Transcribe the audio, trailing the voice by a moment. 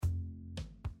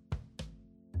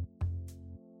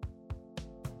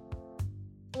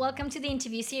welcome to the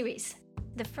interview series,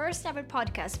 the first ever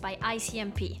podcast by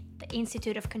ICMP, the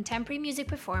Institute of Contemporary Music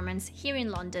Performance here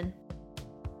in London.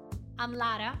 I'm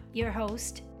Lara, your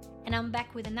host, and I'm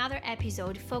back with another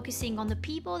episode focusing on the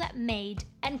people that made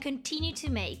and continue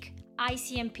to make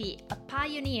ICMP a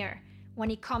pioneer when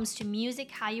it comes to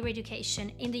music higher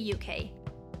education in the UK,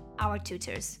 our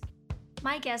tutors.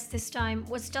 My guest this time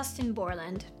was Justin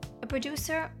Boreland, a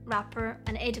producer, rapper,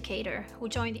 and educator who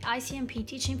joined the ICMP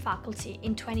teaching faculty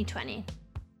in 2020.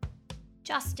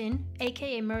 Justin,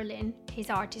 aka Merlin, his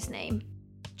artist name,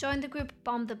 joined the group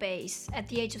Bomb the Bass at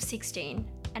the age of 16,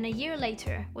 and a year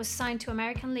later was signed to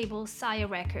American label Sire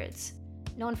Records,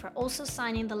 known for also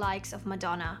signing the likes of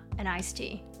Madonna and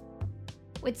Ice-T.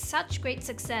 With such great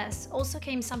success also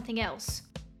came something else.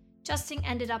 Justin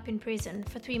ended up in prison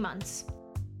for 3 months.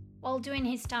 While during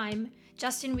his time,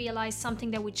 Justin realized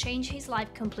something that would change his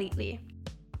life completely.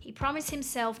 He promised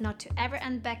himself not to ever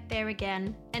end back there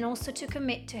again, and also to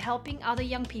commit to helping other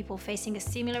young people facing a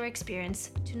similar experience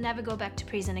to never go back to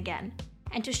prison again,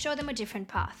 and to show them a different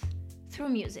path, through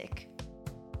music.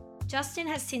 Justin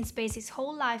has since based his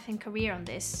whole life and career on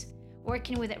this,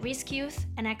 working with at-risk youth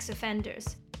and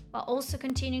ex-offenders, while also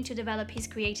continuing to develop his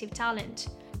creative talent,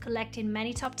 collecting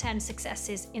many top 10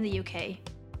 successes in the UK.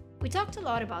 We talked a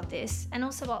lot about this, and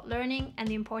also about learning and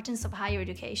the importance of higher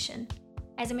education.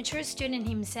 As a mature student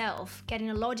himself, getting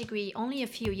a law degree only a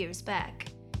few years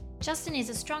back, Justin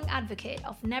is a strong advocate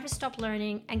of never stop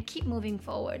learning and keep moving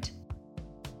forward.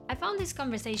 I found this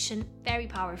conversation very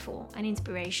powerful and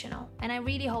inspirational, and I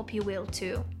really hope you will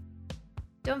too.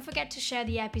 Don't forget to share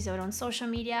the episode on social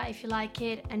media if you like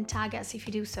it, and tag us if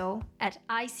you do so at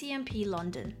ICMP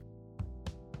London.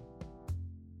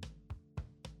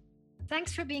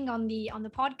 Thanks for being on the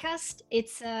podcast.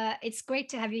 It's great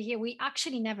to have you here. We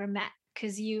actually never met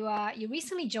because you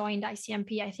recently joined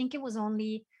ICMP. I think it was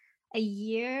only a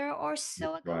year or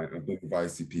so ago. Right, I've been with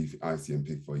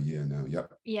ICMP for a year now.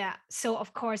 Yep. Yeah. So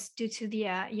of course, due to the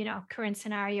current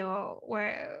scenario,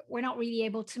 we're not really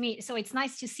able to meet. So it's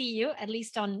nice to see you at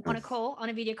least on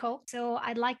a video call. So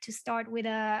I'd like to start with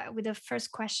a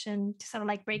first question to sort of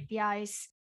like break the ice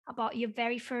about your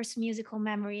very first musical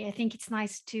memory. I think it's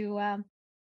nice to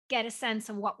get a sense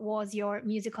of what was your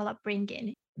musical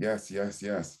upbringing. Yes.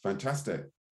 Fantastic.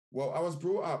 Well, I was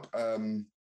brought up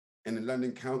in a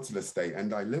London council estate,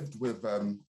 and I lived with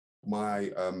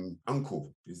my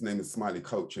uncle. His name is Smiley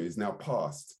Culture. He's now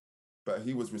passed, but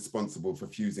he was responsible for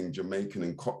fusing Jamaican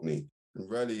and Cockney, and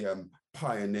really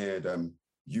pioneered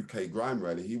UK grime.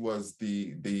 Really, he was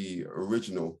the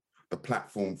original, the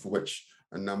platform for which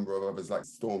a number of others like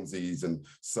Stormzy's and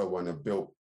so on have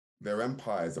built their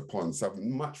empires upon. So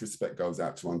much respect goes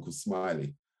out to Uncle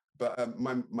Smiley. But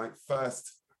my first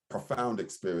profound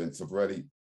experience of really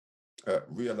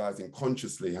realizing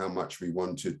consciously how much we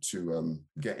wanted to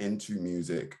get into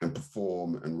music and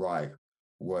perform and write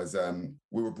was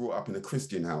we were brought up in a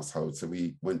Christian household. So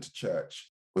we went to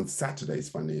church on Saturdays,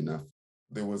 funny enough.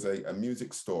 There was a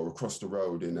music store across the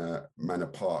road in Manor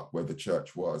Park where the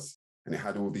church was, and it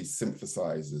had all these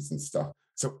synthesizers and stuff.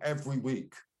 So every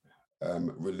week,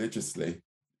 religiously,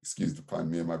 excuse the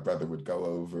pun, me and my brother would go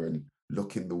over and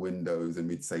look in the windows, and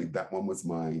we'd say, that one was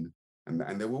mine.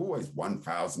 And there were always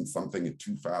 1,000 something and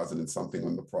 2,000 and something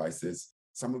on the prices.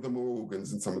 Some of them were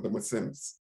organs and some of them were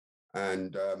synths.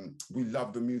 And we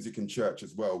loved the music in church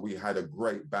as well. We had a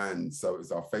great band. So it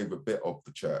was our favorite bit of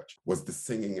the church was the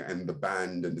singing and the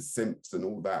band and the synths and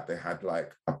all that. They had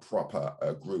like a proper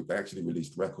group. They actually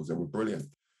released records. They were brilliant.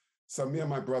 So me and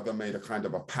my brother made a kind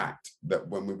of a pact that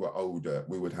when we were older,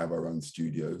 we would have our own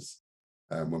studios.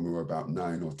 When we were about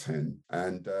 9 or 10.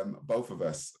 And both of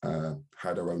us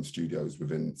had our own studios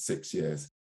within 6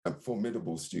 years,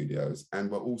 formidable studios.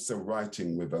 And we're also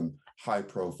writing with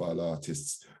high-profile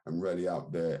artists and really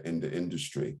out there in the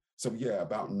industry. So yeah,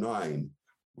 about 9,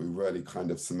 we really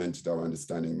kind of cemented our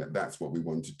understanding that that's what we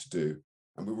wanted to do.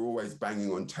 And we were always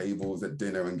banging on tables at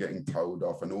dinner and getting told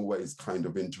off and always kind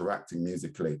of interacting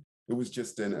musically. It was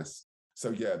just in us. So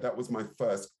yeah, that was my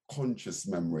first conscious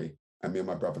memory. And me and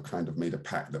my brother kind of made a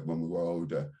pact that when we were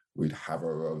older, we'd have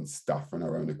our own stuff and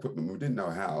our own equipment. We didn't know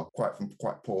how, from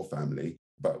quite poor family,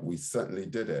 but we certainly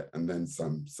did it, and then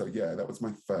some. So yeah, that was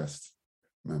my first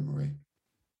memory.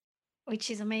 Which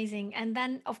is amazing. And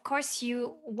then, of course,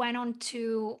 you went on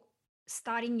to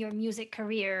starting your music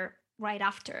career right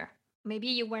after. Maybe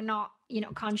you were not,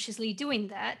 consciously doing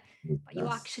that, but you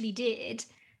actually did.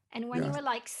 And when you were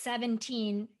like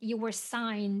 17, you were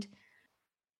signed.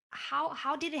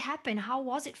 How did it happen? How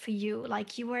was it for you?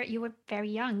 Like you were very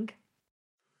young.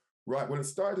 Right. Well, it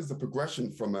started as a progression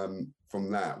from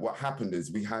that. What happened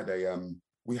is we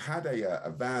we had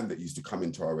a van that used to come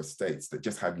into our estates that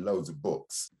just had loads of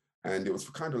books. And it was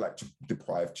for kind of like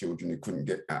deprived children who couldn't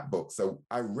get at books. So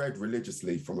I read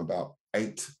religiously from about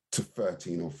 8 to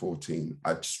 13 or 14.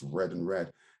 I just read and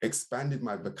read, expanded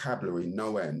my vocabulary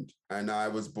no end. And I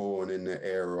was born in the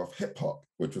era of hip hop,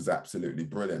 which was absolutely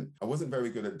brilliant. I wasn't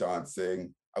very good at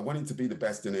dancing. I wanted to be the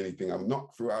best in anything. I'm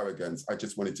not through arrogance. I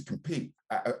just wanted to compete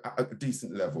at a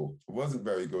decent level. I wasn't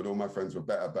very good. All my friends were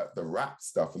better, but the rap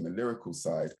stuff and the lyrical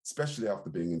side, especially after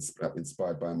being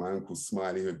inspired by my uncle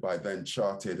Smiley, who by then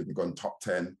charted and gone top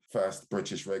 10, first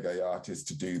British reggae artist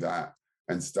to do that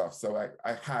and stuff. So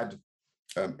I had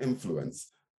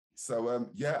influence. So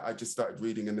yeah, I just started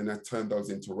reading and then I turned those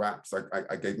into raps.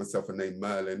 I gave myself a name,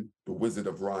 Merlin, the Wizard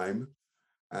of Rhyme.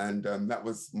 And that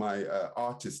was my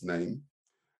artist name.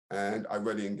 And I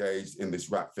really engaged in this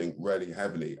rap thing really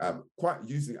heavily, quite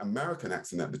using American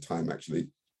accent at the time, actually,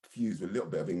 fused with a little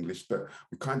bit of English, but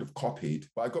we kind of copied.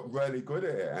 But I got really good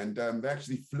at it. And they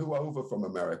actually flew over from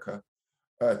America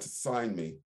to sign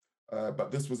me. But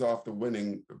this was after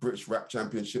winning the British Rap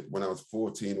Championship when I was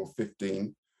 14 or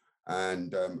 15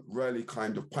 and really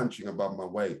kind of punching above my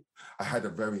weight. I had a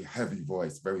very heavy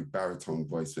voice, very baritone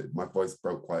voice. My voice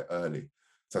broke quite early.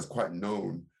 So I was quite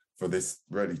known for this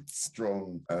really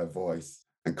strong voice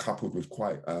and coupled with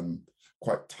quite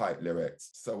tight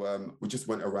lyrics. So we just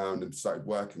went around and started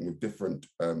working with different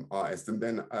artists. And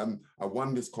then I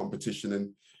won this competition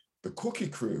and the Cookie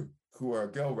Crew, who were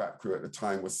a girl rap crew at the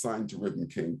time, was signed to Rhythm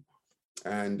King.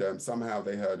 And somehow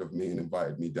they heard of me and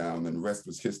invited me down and the rest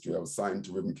was history. I was signed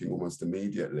to Rhythm King almost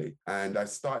immediately. And I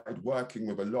started working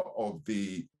with a lot of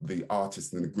the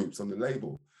artists and the groups on the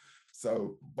label.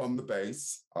 So Bomb the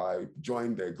Bass, I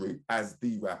joined their group as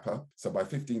the rapper. So by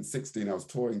 15, 16, I was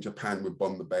touring Japan with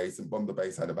Bomb the Bass, and Bomb the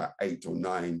Bass had about 8 or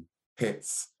 9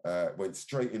 hits. Went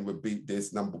straight in with Beat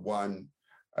This, #1,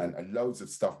 and loads of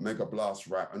stuff, Mega Blast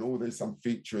Rap, and all this I'm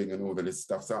featuring and all of this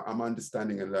stuff. So I'm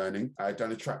understanding and learning. I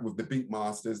done a track with the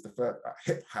Beatmasters, the first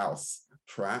hip house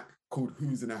track called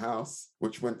Who's in a House,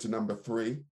 which went to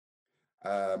 #3.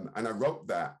 And I wrote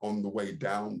that on the way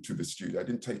down to the studio. I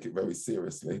didn't take it very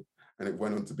seriously. And it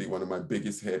went on to be one of my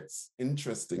biggest hits.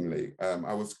 Interestingly,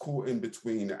 I was caught in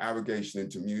between arrogation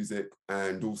into music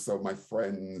and also my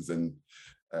friends and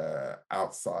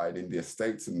outside in the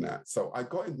estates and that. So I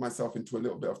got myself into a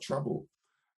little bit of trouble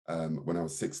when I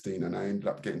was 16 and I ended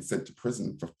up getting sent to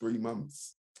prison for 3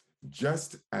 months,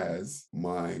 just as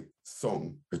my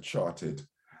song had charted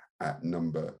at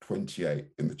number 28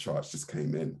 in the charts, just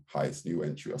came in, highest new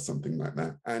entry or something like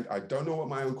that. And I don't know what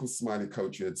my Uncle Smiley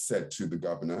Culture had said to the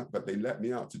governor, but they let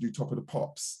me out to do Top of the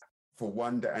Pops for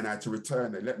one day and I had to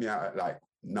return. They let me out at like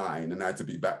 9 and I had to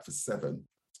be back for 7.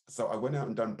 So I went out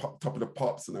and done Top of the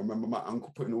Pops. And I remember my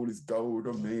uncle putting all his gold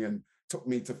on me and took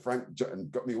me to Frank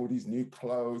and got me all these new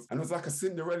clothes. And it was like a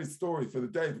Cinderella story for the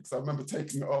day because I remember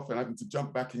taking it off and having to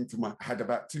jump back into I had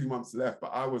about 2 months left,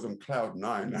 but I was on cloud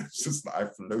 9. It's just like I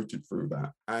floated through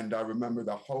that. And I remember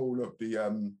the whole of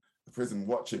the prison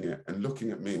watching it and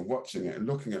looking at me and watching it and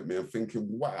looking at me and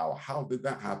thinking, wow, how did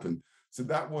that happen? So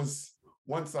that was,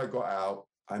 once I got out,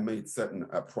 I made certain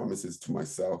promises to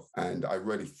myself and I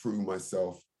really threw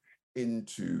myself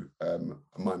into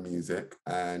my music.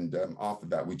 And after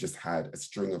that, we just had a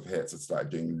string of hits. I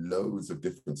started doing loads of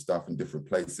different stuff in different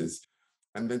places.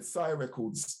 And then Sire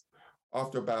Records,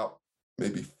 after about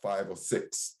maybe 5 or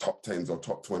 6 top 10s or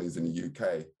top 20s in the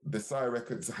UK, the Sire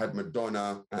Records had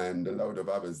Madonna and a load of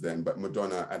others then, but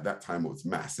Madonna at that time was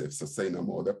massive. So say no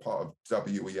more. They're part of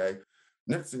WEA.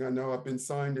 Next thing I know, I've been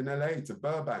signed in LA to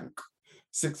Burbank,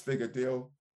 6-figure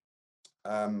deal.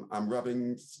 I'm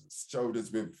rubbing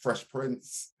shoulders with Fresh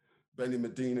Prince, Benny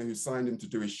Medina, who signed him to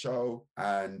do his show,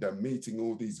 and meeting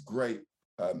all these great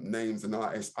names and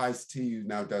artists. Ice-T, who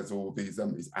now does all these,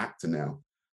 he's actor now.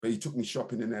 But he took me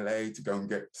shopping in LA to go and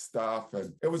get stuff.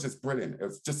 And it was just brilliant. It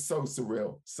was just so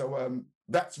surreal. So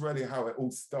that's really how it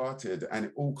all started. And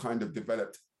it all kind of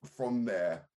developed from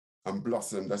there and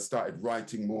blossomed. I started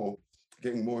writing more,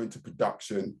 getting more into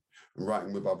production and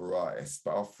writing with other artists,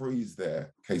 but I'll freeze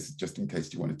there just in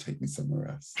case you want to take me somewhere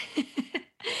else.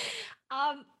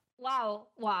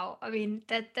 Wow. I mean,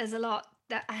 there's a lot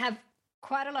that I have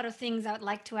quite a lot of things I would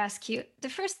like to ask you. The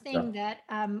first thing that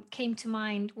came to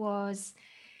mind was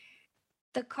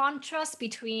the contrast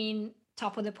between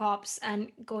Top of the Pops and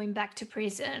going back to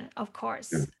prison, of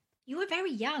course. Yeah. You were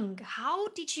very young. How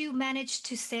did you manage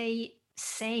to stay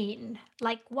sane?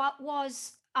 Like,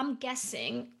 I'm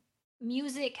guessing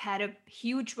music had a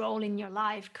huge role in your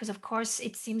life because, of course,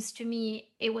 it seems to me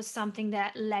it was something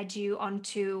that led you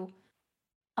onto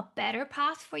a better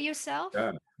path for yourself.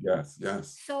 Yeah,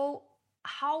 yes. So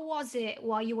how was it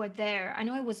while you were there? I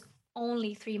know it was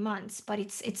only 3 months, but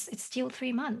it's still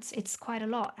 3 months. It's quite a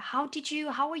lot. How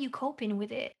are you coping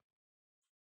with it?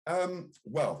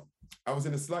 Well, I was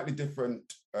in a slightly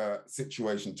different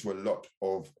situation to a lot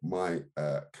of my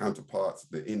counterparts,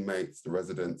 the inmates, the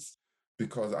residents,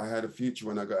 because I had a future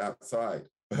when I got outside.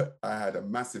 I had a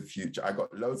massive future. I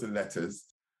got loads of letters.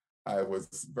 I was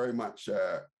very much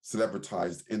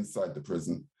celebritized inside the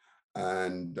prison.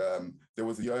 And there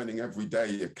was a yearning every day.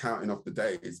 You're counting off the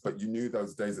days, but you knew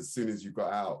those days as soon as you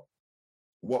got out,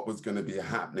 what was going to be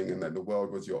happening and that the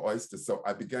world was your oyster. So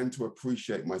I began to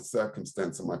appreciate my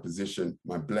circumstance and my position,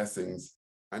 my blessings.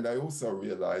 And I also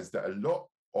realized that a lot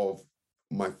of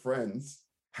my friends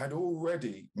had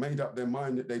already made up their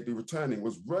mind that they'd be returning. It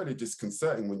was really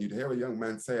disconcerting when you'd hear a young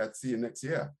man say, I'd see you next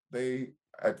year. They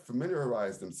had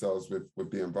familiarized themselves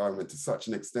with the environment to such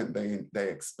an extent they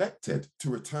expected to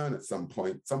return at some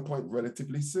point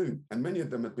relatively soon. And many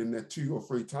of them had been there 2 or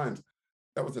 3 times.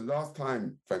 That was the last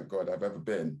time, thank God, I've ever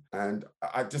been. And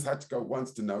I just had to go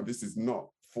once to know this is not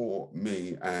for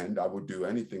me, and I will do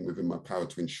anything within my power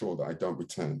to ensure that I don't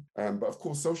return. But of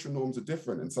course, social norms are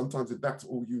different. And sometimes if that's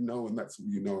all you know and that's all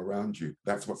you know around you,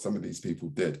 that's what some of these people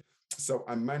did. So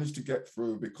I managed to get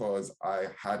through because I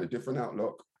had a different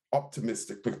outlook,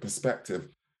 optimistic perspective.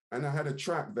 And I had a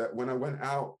track that when I went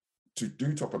out to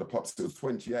do Top of the Pops, it was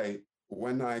 28.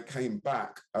 When I came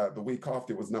back the week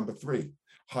after, it was number 3.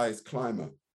 Highest climber.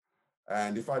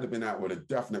 And if I'd have been out, it would have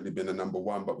definitely been a number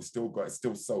 1, but it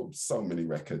still sold so many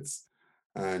records.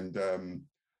 And,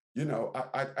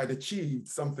 I'd achieved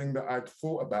something that I'd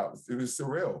thought about. It was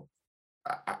surreal.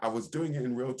 I was doing it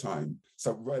in real time.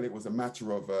 So really it was a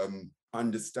matter of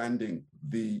understanding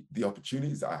the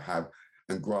opportunities that I have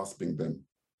and grasping them.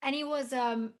 And it was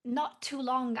not too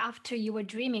long after you were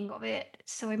dreaming of it.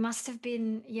 So it must have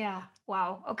been, yeah,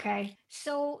 wow, okay.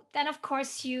 So then, of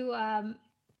course, you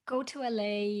go to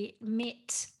LA,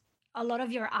 meet a lot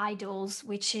of your idols,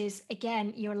 which is,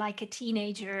 again, you're like a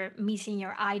teenager meeting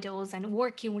your idols and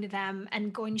working with them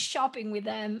and going shopping with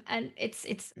them. And it's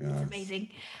Yes. amazing.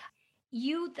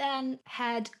 You then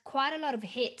had quite a lot of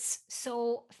hits.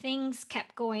 So things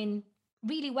kept going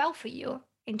really well for you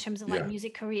in terms of like Yeah.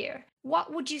 music career.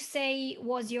 What would you say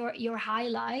was your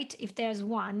highlight, if there's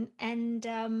one? And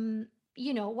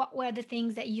what were the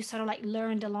things that you sort of like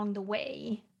learned along the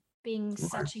way, being Right.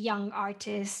 such a young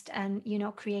artist and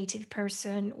creative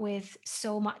person with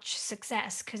so much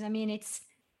success? Because I mean,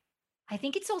 I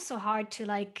think it's also hard to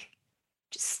like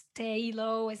just stay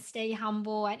low and stay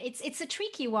humble, and it's a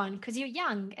tricky one because you're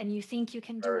young and you think you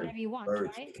can do Very, whatever you want, very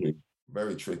right? tricky.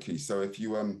 Very tricky. So if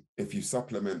you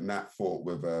supplement that thought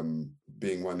with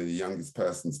being one of the youngest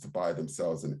persons to buy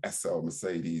themselves an SL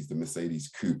Mercedes, the Mercedes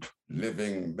Coupe,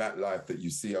 living that life that you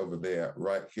see over there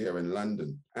right here in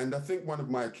London. And I think one of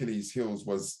my Achilles heels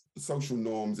was the social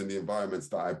norms and the environments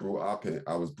that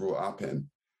I was brought up in.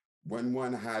 When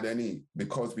one had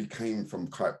because we came from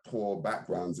quite poor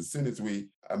backgrounds, as soon as we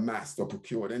amassed or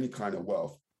procured any kind of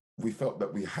wealth, we felt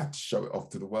that we had to show it off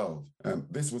to the world.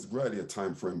 This was really a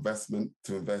time for investment,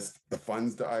 to invest the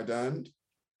funds that I'd earned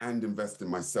and invest in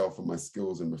myself and my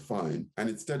skills and refine. And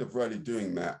instead of really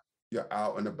doing that, you're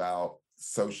out and about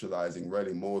socializing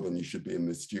really more than you should be in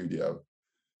the studio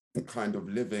and kind of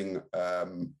living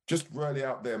just really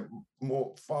out there,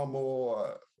 far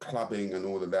more clubbing and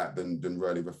all of that than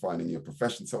really refining your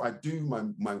profession. So I do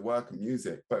my work and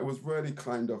music, but it was really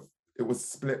it was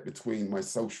split between my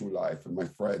social life and my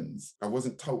friends. I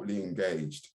wasn't totally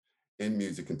engaged in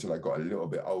music until I got a little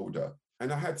bit older.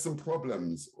 And I had some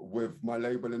problems with my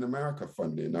label in America,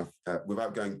 funnily enough.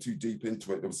 Without going too deep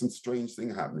into it, there was some strange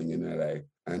thing happening in LA,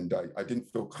 and I didn't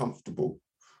feel comfortable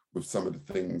with some of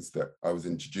the things that I was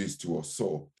introduced to or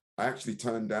saw. I actually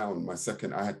turned down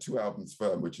I had 2 albums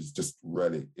firm, which is just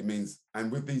really, it means,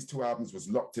 and with these 2 albums was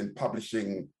locked in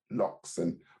publishing locks.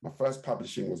 And my first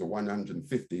publishing was a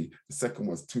 150, the second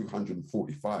was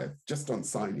 245, just on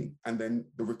signing. And then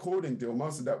the recording deal,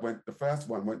 most of that the first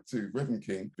one went to Rhythm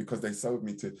King because they sold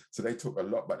me so they took a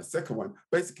lot, but the second one,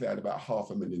 basically I had about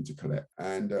 $500,000 to collect.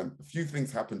 And a few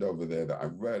things happened over there that I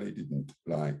really didn't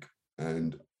like.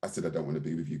 And I said, I don't want to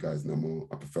be with you guys no more.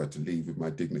 I prefer to leave with my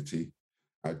dignity.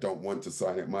 I don't want to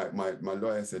sign it. My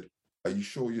lawyer said, are you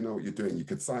sure you know what you're doing? You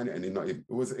could sign it. And it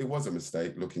was a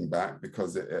mistake looking back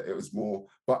because it was more,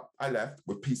 but I left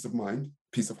with peace of mind,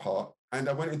 peace of heart. And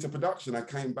I went into production. I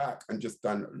came back and just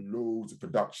done loads of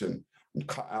production and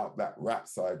cut out that rap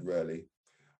side really.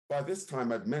 By this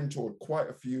time, I'd mentored quite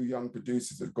a few young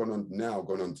producers that have gone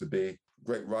on to be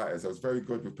great writers. I was very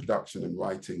good with production and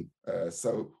writing.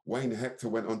 So Wayne Hector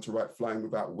went on to write Flying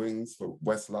Without Wings for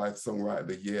Westlife Songwriter of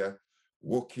the Year.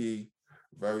 Wookie,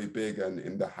 very big and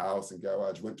in the house and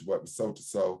garage, went to work with Soul to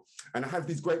Soul. And I had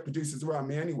these great producers around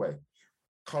me anyway.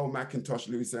 Cole McIntosh,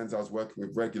 Louis Sands, I was working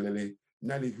with regularly.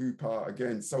 Nelly Hooper,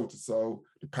 again, Soul to Soul,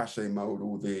 Depeche Mode,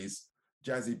 all these.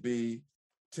 Jazzy B,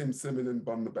 Tim Simmerlin,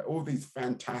 Bum the Bat, all these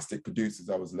fantastic producers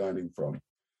I was learning from.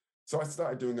 So I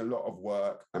started doing a lot of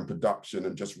work and production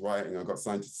and just writing. I got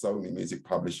signed to Sony Music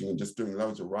Publishing and just doing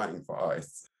loads of writing for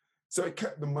artists. So it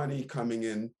kept the money coming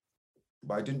in,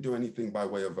 but I didn't do anything by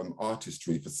way of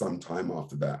artistry for some time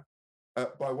after that.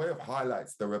 By way of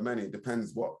highlights, there are many. It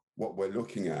depends what we're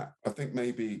looking at. I think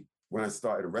maybe when I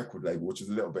started a record label, which is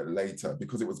a little bit later,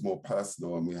 because it was more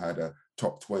personal and we had a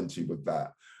top 20 with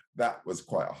that, that was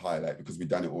quite a highlight because we'd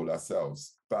done it all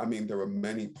ourselves. But I mean, there are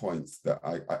many points that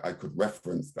I could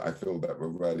reference that I feel that were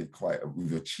really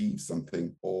we've achieved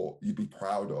something or you'd be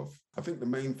proud of. I think the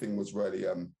main thing was really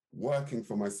working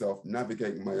for myself,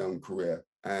 navigating my own career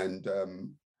and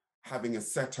having a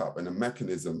setup and a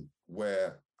mechanism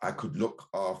where I could look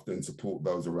after and support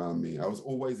those around me. I was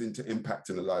always into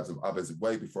impacting the lives of others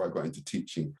way before I got into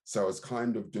teaching. So I was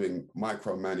kind of doing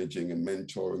micromanaging and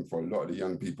mentoring for a lot of the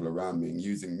young people around me and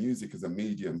using music as a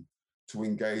medium to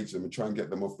engage them and try and get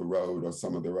them off the road or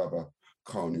some of their other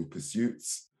carnal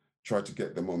pursuits, try to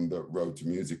get them on the road to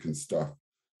music and stuff.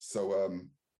 So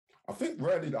I think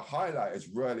really the highlight is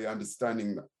really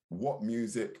understanding what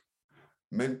music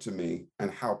meant to me and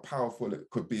how powerful it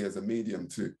could be as a medium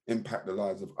to impact the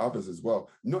lives of others as well.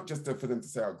 Not just for them to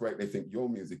say how great they think your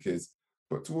music is,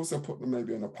 but to also put them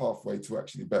maybe on a pathway to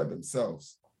actually better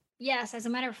themselves. Yes, as a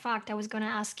matter of fact, I was going to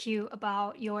ask you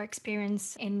about your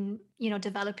experience in,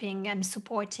 developing and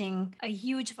supporting a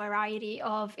huge variety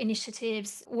of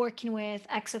initiatives, working with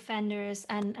ex-offenders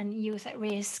and youth at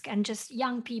risk and just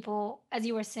young people, as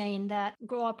you were saying, that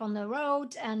grow up on the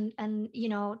road and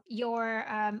your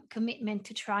commitment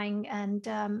to trying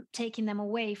and taking them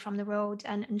away from the road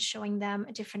and showing them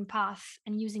a different path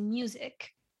and using music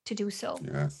to do so.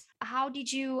 Yes. How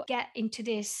did you get into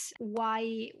this?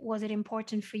 Why was it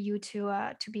important for you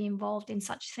to be involved in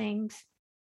such things?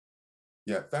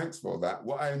 Yeah, thanks for that.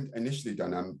 What I initially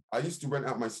done, I used to rent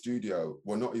out my studio.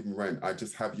 Well, not even rent. I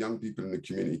just have young people in the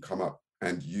community come up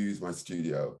and use my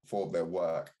studio for their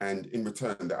work. And in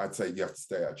return, that I'd say you have to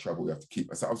stay out of trouble, you have to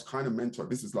keep. So I was kind of mentored.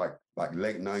 This was like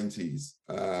late 90s,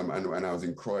 and I was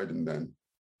in Croydon then.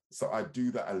 So I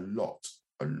do that a lot.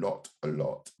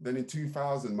 Then in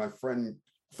 2000, my friend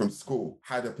from school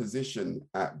had a position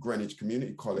at Greenwich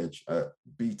Community College,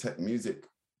 BTEC music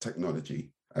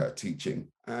technology teaching.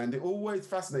 And it always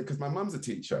fascinated, because my mum's a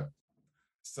teacher.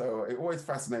 So it always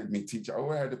fascinated me teaching. I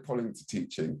always had a pull into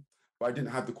teaching, but I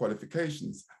didn't have the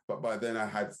qualifications. But by then I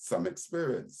had some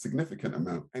experience, significant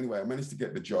amount. Anyway, I managed to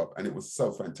get the job and it was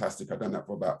so fantastic. I'd done that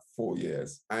for about 4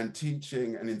 years and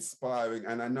teaching and inspiring.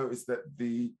 And I noticed that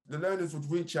the learners would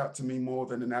reach out to me more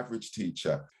than an average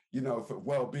teacher, for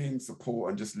well-being support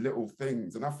and just little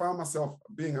things. And I found myself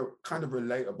being a kind of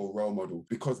relatable role model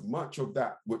because much of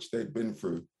that which they'd been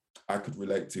through, I could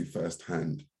relate to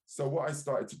firsthand. So what I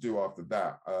started to do after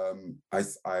that,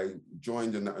 I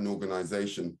joined an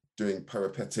organization doing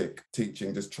peripatetic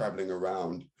teaching, just traveling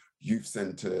around youth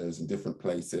centers and different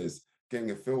places,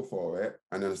 getting a feel for it.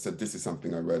 And then I said, this is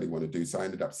something I really want to do. So I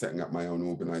ended up setting up my own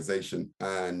organization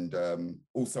and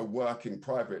also working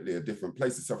privately at different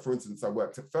places. So for instance, I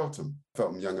worked at Feltham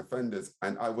Young Offenders,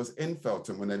 and I was in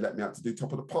Feltham when they let me out to do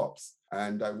Top of the Pops.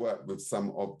 And I worked with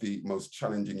some of the most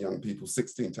challenging young people,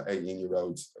 16 to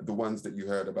 18-year-olds, the ones that you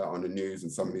heard about on the news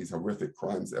and some of these horrific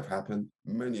crimes that have happened.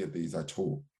 Many of these I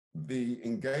taught. The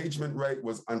engagement rate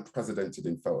was unprecedented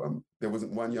in Feltham. There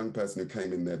wasn't one young person who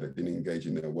came in there that didn't engage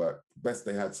in their work. Best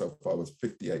they had so far was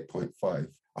 58.5.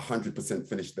 100%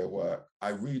 finished their work.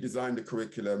 I redesigned the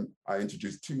curriculum. I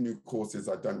introduced 2 new courses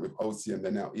I'd done with OCM,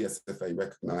 they're now ESFA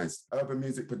recognized, urban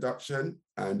music production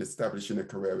and establishing a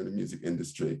career in the music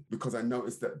industry, because I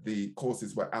noticed that the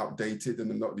courses were outdated and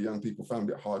a lot of the young people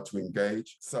found it hard to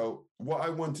engage. So what I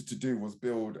wanted to do was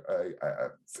build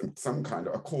some kind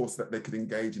of a course that they could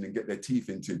engage in and get their teeth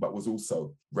into, but was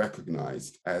also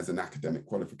recognized as an academic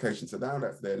qualification. So now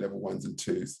that's their level 1s and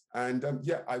 2s. And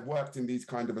I worked in these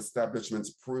kind of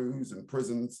establishments, PRUs and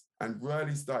prisons, and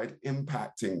really started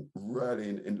impacting really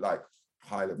in like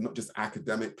high level, not just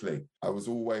academically. I was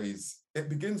always, it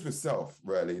begins with self,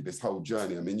 really, this whole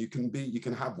journey. I mean, you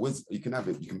can have wisdom, you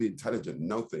can be intelligent,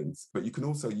 know things, but you can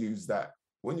also use that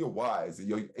when you're wise,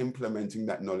 you're implementing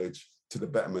that knowledge to the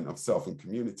betterment of self and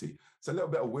community. So a little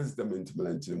bit of wisdom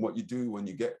implemented in what you do when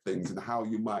you get things and how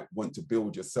you might want to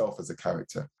build yourself as a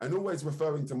character. And always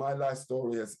referring to my life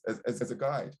story as a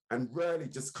guide, and really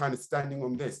just kind of standing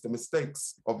on this. The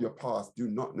mistakes of your past do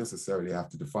not necessarily have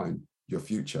to define your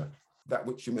future. that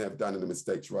which you may have done in the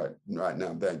mistakes right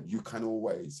now, then you can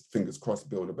always, fingers crossed,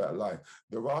 build a better life.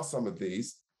 There are some of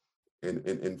these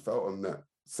in Felton that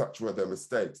such were their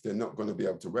mistakes. They're not going to be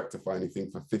able to rectify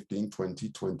anything for 15, 20,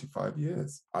 25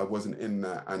 years. I wasn't in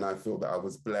that. And I feel that I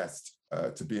was blessed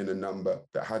to be in a number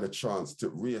that had a chance to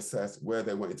reassess where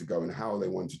they wanted to go and how they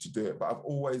wanted to do it. But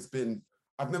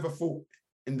I've never thought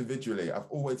individually. I've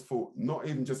always thought, not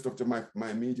even just after my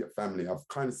immediate family. I've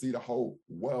kind of seen the whole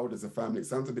world as a family. It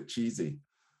sounds a bit cheesy,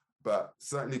 but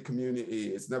certainly community,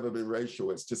 it's never been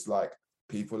racial. It's just like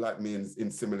people like me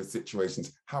in similar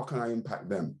situations. How can I impact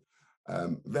them?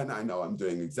 Then I know I'm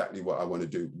doing exactly what I want to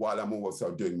do while I'm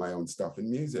also doing my own stuff in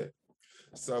music.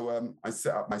 So I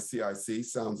set up my CIC,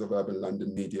 Sounds of Urban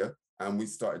London Media, and we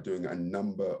started doing a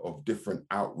number of different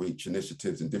outreach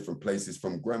initiatives in different places,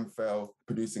 from Grenfell,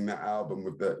 producing that album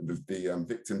with the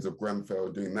victims of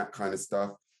Grenfell, doing that kind of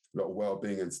stuff, a lot of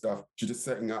well-being and stuff, to just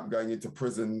setting up, going into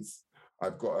prisons.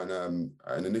 I've got an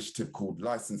initiative called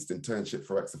Licensed Internship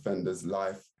for Ex-Offenders,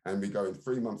 LIFE, and we go in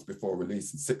 3 months before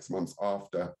release and 6 months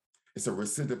after. It's a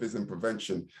recidivism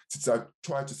prevention to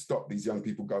try to stop these young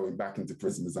people going back into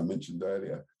prison, as I mentioned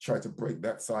earlier, try to break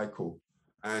that cycle.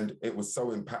 And it was so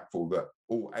impactful that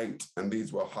all 8, and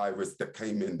these were high risk that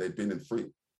came in, they'd been in 3.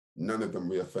 None of them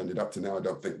reoffended. Up to now, I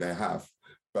don't think they have.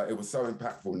 But it was so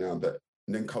impactful now that,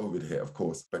 and then COVID hit, of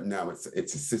course, but now it's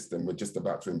a system. We're just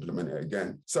about to implement it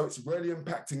again. So it's really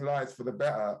impacting lives for the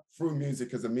better through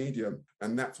music as a medium.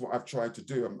 And that's what I've tried to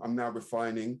do. I'm now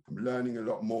refining, I'm learning a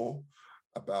lot more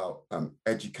about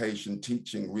education,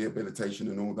 teaching, rehabilitation,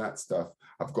 and all that stuff.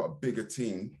 I've got a bigger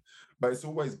team, but it's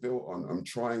always built on, I'm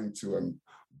trying to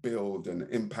build and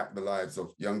impact the lives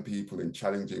of young people in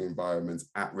challenging environments,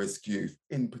 at-risk youth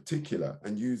in particular,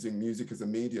 and using music as a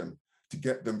medium to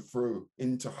get them through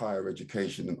into higher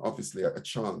education and obviously a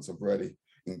chance of really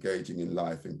engaging in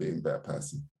life and being a better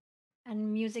person.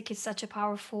 And music is such a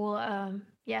powerful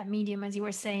medium, as you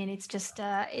were saying. It's just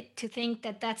to think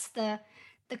that that's the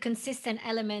consistent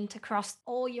element across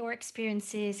all your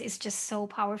experiences is just so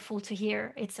powerful to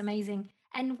hear. It's amazing.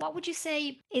 And what would you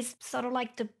say is sort of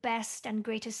like the best and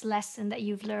greatest lesson that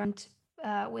you've learned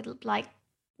with like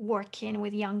working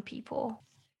with young people?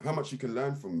 How much you can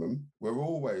learn from them. We're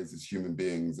always, as human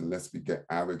beings, unless we get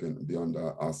arrogant and beyond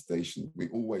our station, we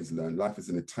always learn. Life is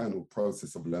an eternal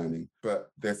process of learning, but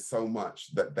there's so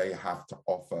much that they have to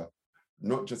offer,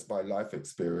 not just by life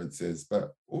experiences,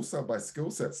 but also by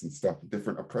skill sets and stuff,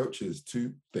 different approaches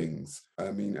to things. I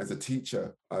mean, as a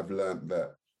teacher, I've learned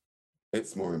that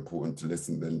it's more important to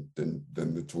listen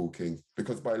than the talking,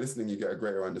 because by listening, you get a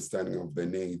greater understanding of their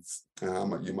needs and how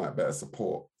much you might better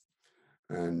support.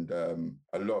 And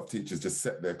a lot of teachers just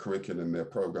set their curriculum, their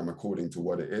program according to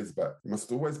what it is, but you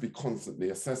must always be constantly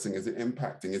assessing, is it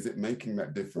impacting? Is it making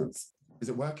that difference? Is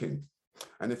it working?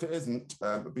 And if it isn't,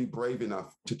 be brave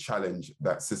enough to challenge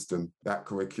that system, that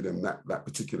curriculum, that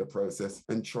particular process,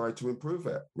 and try to improve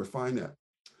it, refine it.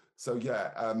 So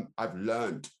yeah, I've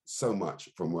learned so much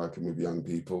from working with young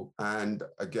people. And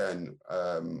again,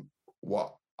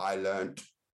 what I learned,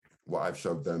 what I've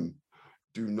showed them,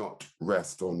 do not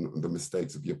rest on the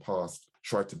mistakes of your past.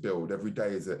 Try to build. Every day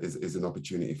is an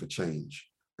opportunity for change,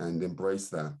 and embrace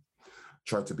that.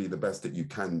 Try to be the best that you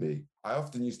can be. I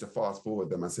often used to fast forward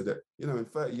them. I said, in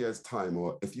 30 years' time,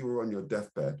 or if you were on your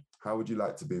deathbed, how would you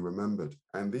like to be remembered?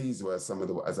 And these were some of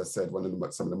the, as I said,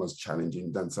 some of the most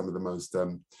challenging, done some of the most,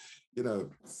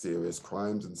 serious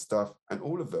crimes and stuff. And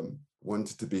all of them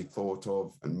wanted to be thought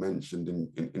of and mentioned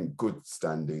in good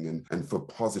standing and for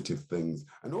positive things.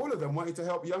 And all of them wanted to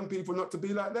help young people not to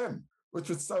be like them, which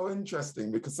was so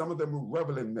interesting, because some of them would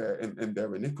revel in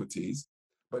their iniquities,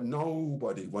 but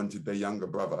nobody wanted their younger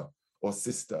brother or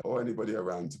sister or anybody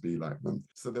around to be like them.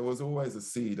 So there was always a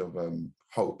seed of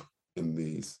hope in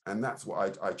these. And that's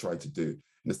what I try to do.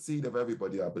 And the seed of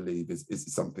everybody, I believe,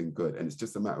 is something good. And it's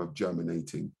just a matter of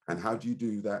germinating. And how do you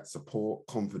do that? Support,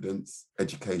 confidence,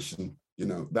 education,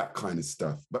 that kind of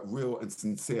stuff. But real and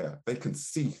sincere. They can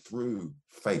see through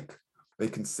fake. They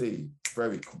can see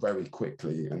very, very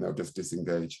quickly, and they'll just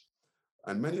disengage.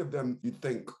 And many of them, you'd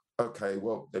think, okay,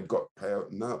 well, they've got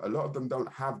payout. No, a lot of them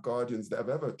don't have guardians that have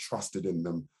ever trusted in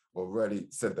them or really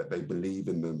said that they believe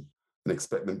in them and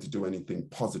expect them to do anything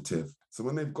positive. So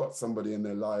when they've got somebody in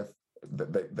their life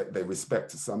that they respect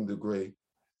to some degree,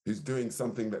 who's doing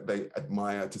something that they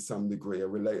admire to some degree, a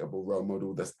relatable role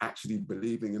model that's actually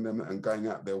believing in them and going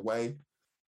out their way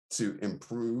to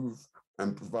improve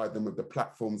and provide them with the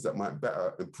platforms that might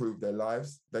better improve their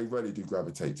lives, they really do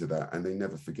gravitate to that, and they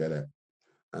never forget it.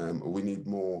 We need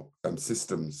more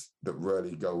systems that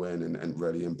really go in and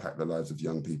really impact the lives of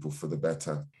young people for the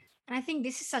better. And I think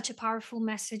this is such a powerful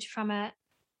message from a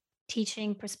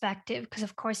teaching perspective, because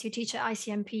of course you teach at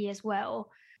ICMP as well,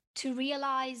 to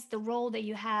realize the role that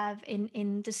you have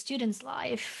in the student's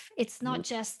life. It's not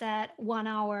just that 1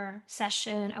 hour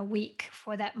session a week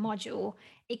for that module.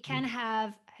 It can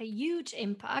have a huge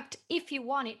impact if you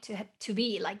want it to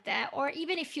be like that, or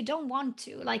even if you don't want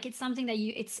to. Like, it's something that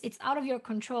it's out of your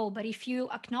control, but if you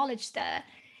acknowledge that,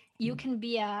 you can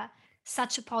be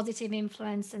such a positive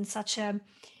influence, and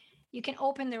you can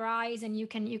open their eyes, and you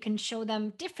can show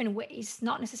them different ways,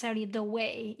 not necessarily the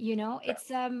way,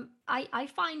 it's I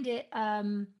find it,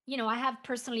 I have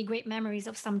personally great memories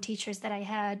of some teachers that I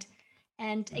had.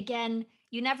 And again,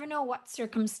 you never know what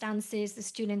circumstances the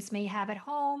students may have at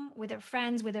home, with their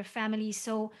friends, with their family.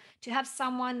 So to have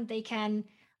someone they can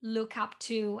look up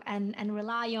to and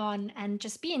rely on and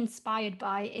just be inspired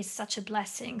by is such a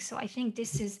blessing. So I think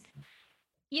this is,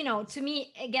 to me,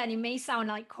 again, it may sound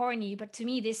like corny, but to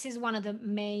me, this is one of the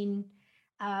main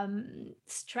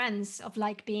strengths of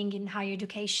like being in higher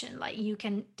education. Like, you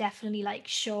can definitely like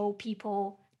show people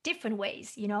different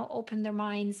ways, open their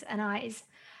minds and eyes.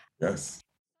 Yes.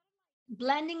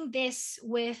 Blending this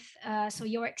with so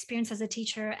your experience as a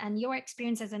teacher and your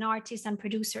experience as an artist and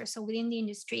producer, so within the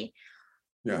industry,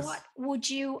 Yes. what would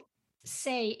you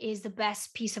say is the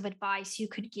best piece of advice you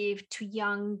could give to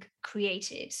young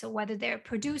creatives? So whether they're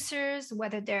producers,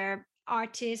 whether they're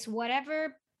artists,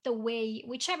 whichever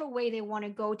way they want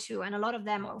to go to, and a lot of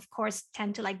them, of course,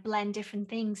 tend to like blend different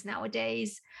things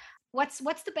nowadays. What's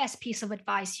the best piece of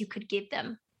advice you could give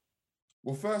them?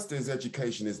 Well, first is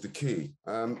education is the key.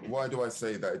 Why do I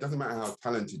say that? It doesn't matter how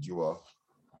talented you are.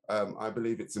 I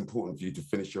believe it's important for you to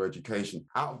finish your education.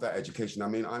 Out of that education, I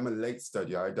mean, I'm a late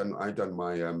studier. I done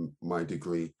my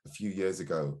degree a few years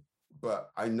ago, but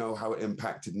I know how it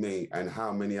impacted me and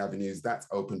how many avenues that's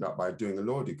opened up by doing a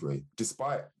law degree.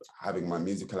 Despite having my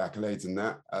musical accolades and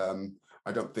that,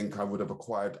 I don't think I would have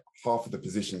acquired half of the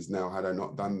positions now had I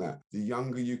not done that. The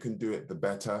younger you can do it, the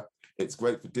better. It's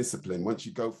great for discipline. Once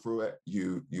you go through it,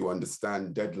 you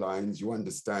understand deadlines, you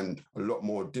understand a lot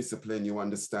more discipline, you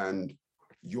understand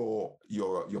your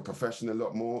profession a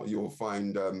lot more. You'll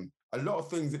find a lot of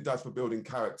things it does for building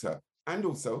character. And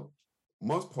also,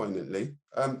 most poignantly,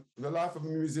 the life of a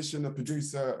musician, a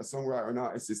producer, a songwriter, an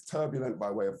artist is turbulent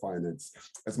by way of finance.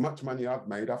 As much money I've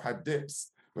made, I've had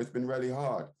dips where it's been really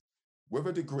hard. With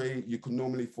a degree, you can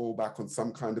normally fall back on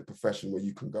some kind of profession where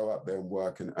you can go out there and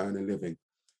work and earn a living.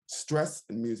 Stress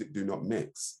and music do not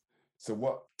mix. So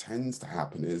what tends to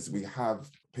happen is we have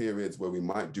periods where we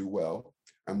might do well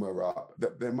and we're up.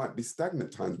 That there might be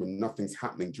stagnant times when nothing's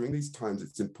happening. During these times,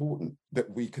 it's important that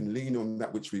we can lean on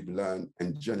that which we've learned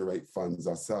and generate funds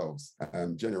ourselves,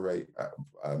 generate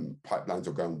pipelines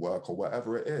or go and work or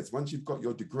whatever it is. Once you've got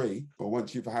your degree or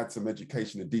once you've had some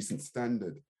education, a decent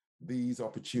standard, these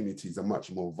opportunities are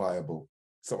much more viable.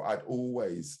 So I'd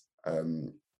always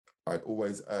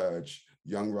urge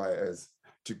young writers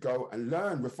to go and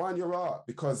learn, refine your art,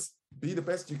 because be the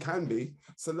best you can be.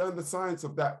 So learn the science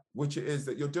of that which it is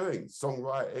that you're doing,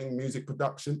 songwriting, music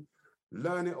production,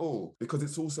 learn it all, because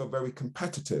it's also very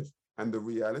competitive. And the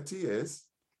reality is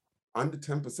under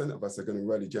 10% of us are going to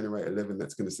really generate a living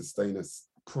that's going to sustain us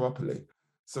properly.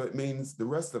 So it means the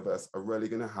rest of us are really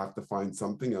going to have to find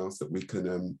something else that we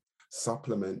can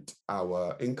supplement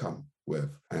our income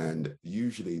with. And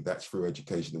usually that's through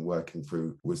education and working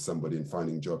through with somebody and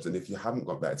finding jobs. And if you haven't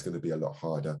got that, it's going to be a lot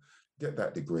harder. Get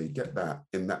that degree, get that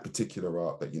in that particular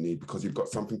art that you need, because you've got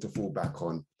something to fall back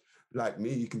on. Like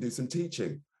me, you can do some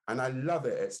teaching. And I love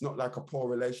it. It's not like a poor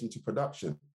relation to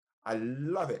production. I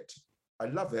love it. I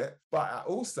love it. But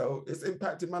also, it's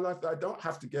impacted my life that I don't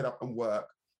have to get up and work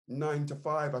 9 to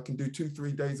 5. I can do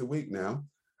 2-3 days a week now,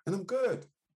 and I'm good.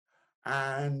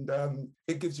 And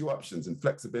it gives you options and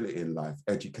flexibility in life,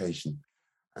 education.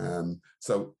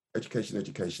 So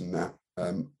education,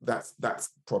 that's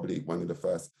probably one of the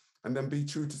first. And then be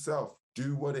true to self.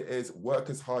 Do what it is, work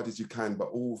as hard as you can, but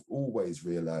always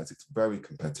realize it's very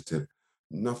competitive.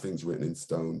 Nothing's written in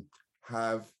stone.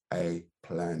 Have a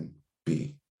plan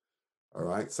B. All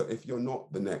right. So if you're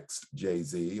not the next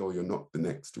Jay-Z or you're not the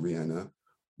next Rihanna,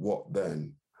 what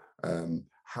then?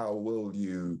 How will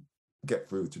you get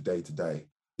through to day to day?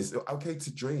 It's okay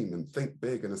to dream and think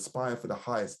big and aspire for the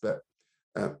highest, but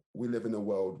we live in a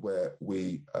world where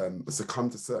we succumb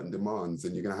to certain demands,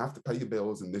 and you're going to have to pay your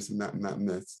bills and this and that and that and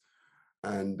this.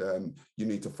 And you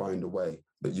need to find a way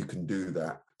that you can do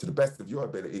that to the best of your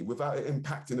ability without it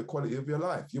impacting the quality of your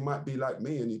life. You might be like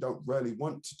me and you don't really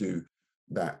want to do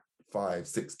that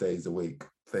 5-6 days a week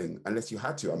thing unless you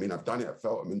had to. I mean, I've done it at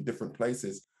Feltham in different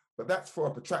places, but that's for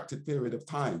a protracted period of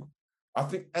time. I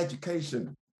think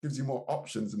education gives you more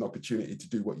options and opportunity to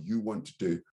do what you want to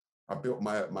do. I built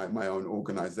my own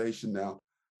organization now.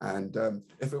 And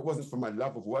if it wasn't for my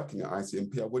love of working at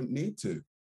ICMP, I wouldn't need to.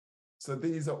 So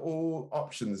these are all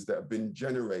options that have been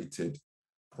generated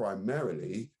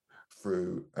primarily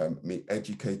through me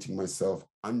educating myself,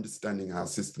 understanding how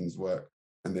systems work,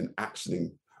 and then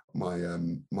actioning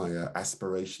my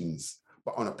aspirations,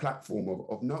 but on a platform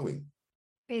of knowing.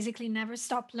 Basically, never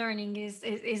stop learning is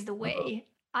the way.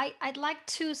 I'd like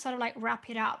to sort of like wrap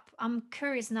it up. I'm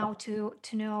curious now to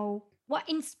know what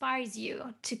inspires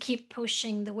you to keep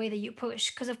pushing the way that you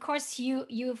push, because of course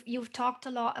you've talked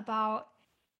a lot about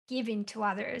giving to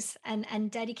others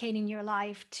and dedicating your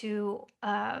life to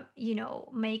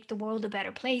make the world a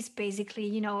better place,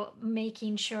 basically,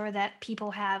 making sure that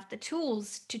people have the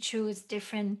tools to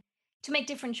make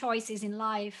different choices in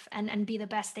life and be the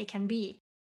best they can be.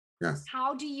 Yes.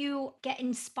 How do you get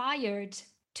inspired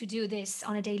to do this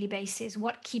on a daily basis?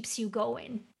 What keeps you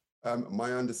going?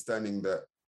 My understanding that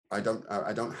I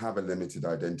don't have a limited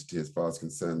identity as far as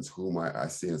concerns whom I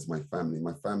see as my family,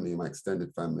 my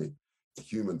extended family, the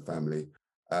human family.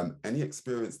 Any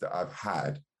experience that I've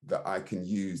had that I can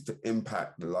use to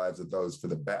impact the lives of those for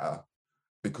the better,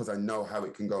 because I know how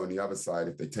it can go on the other side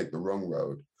if they take the wrong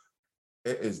road.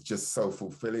 It is just so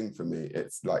fulfilling for me.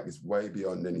 It's like it's way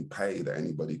beyond any pay that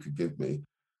anybody could give me.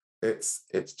 It's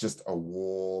just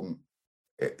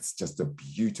it's just a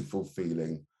beautiful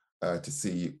feeling to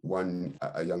see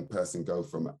a young person go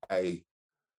from A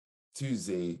to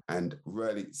Z and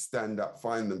really stand up,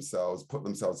 find themselves, put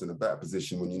themselves in a better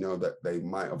position when you know that they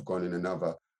might have gone in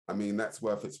another. I mean, that's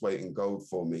worth its weight in gold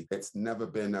for me. It's never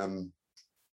been,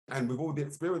 and with all the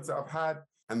experience that I've had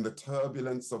and the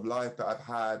turbulence of life that I've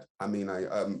had, I mean,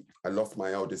 I lost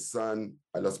my eldest son,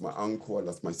 I lost my uncle, I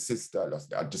lost my sister,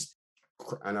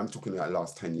 and I'm talking about the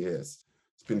last 10 years.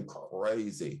 It's been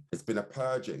crazy. It's been a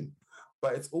purging,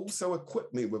 but it's also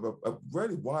equipped me with a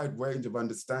really wide range of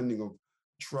understanding of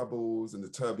troubles and the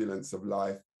turbulence of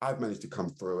life. I've managed to come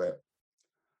through it.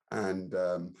 And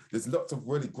there's lots of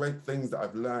really great things that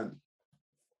I've learned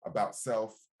about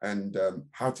self and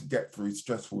how to get through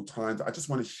stressful times. I just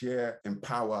want to share,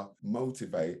 empower,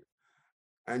 motivate.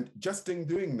 And just in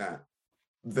doing that,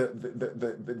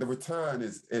 the return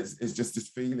is just this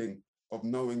feeling of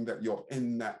knowing that you're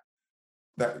in that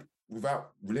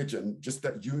without religion, just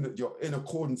that unit, you're in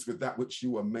accordance with that which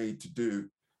you were made to do.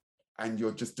 And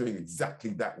you're just doing exactly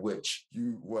that which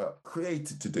you were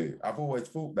created to do. I've always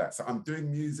thought that. So I'm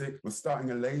doing music. We're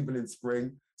starting a label in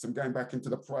spring. So I'm going back into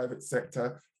the private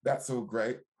sector. That's all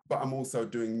great. But I'm also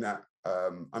doing that.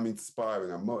 I'm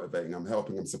inspiring, I'm motivating, I'm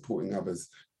helping, I'm supporting others,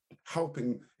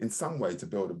 helping in some way to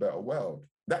build a better world.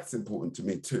 That's important to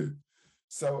me too.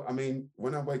 So, I mean,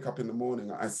 when I wake up in the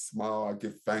morning, I smile, I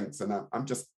give thanks, and I'm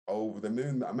just over the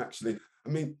moon that I'm actually, I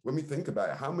mean, when we think about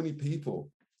it, how many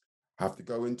people have to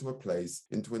go into a place,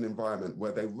 into an environment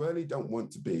where they really don't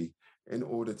want to be in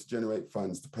order to generate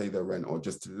funds to pay their rent or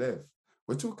just to live?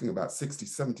 We're talking about 60,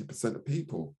 70% of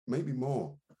people, maybe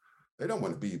more. They don't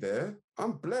want to be there.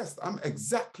 I'm blessed. I'm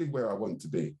exactly where I want to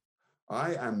be.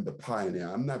 I am the pioneer.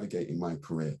 I'm navigating my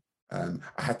career.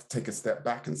 I had to take a step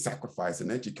back and sacrifice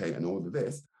and educate and all of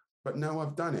this. But now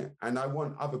I've done it. And I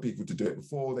want other people to do it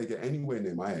before they get anywhere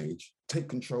near my age. Take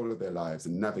control of their lives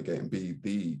and navigate and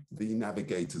be the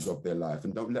navigators of their life.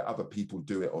 And don't let other people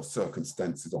do it, or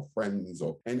circumstances or friends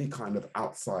or any kind of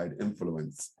outside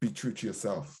influence. Be true to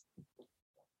yourself.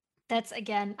 That's,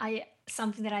 again,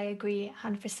 something that I agree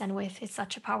 100% with. It's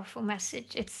such a powerful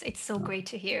message. It's so great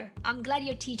to hear. I'm glad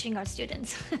you're teaching our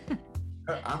students.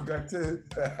 I'm glad too.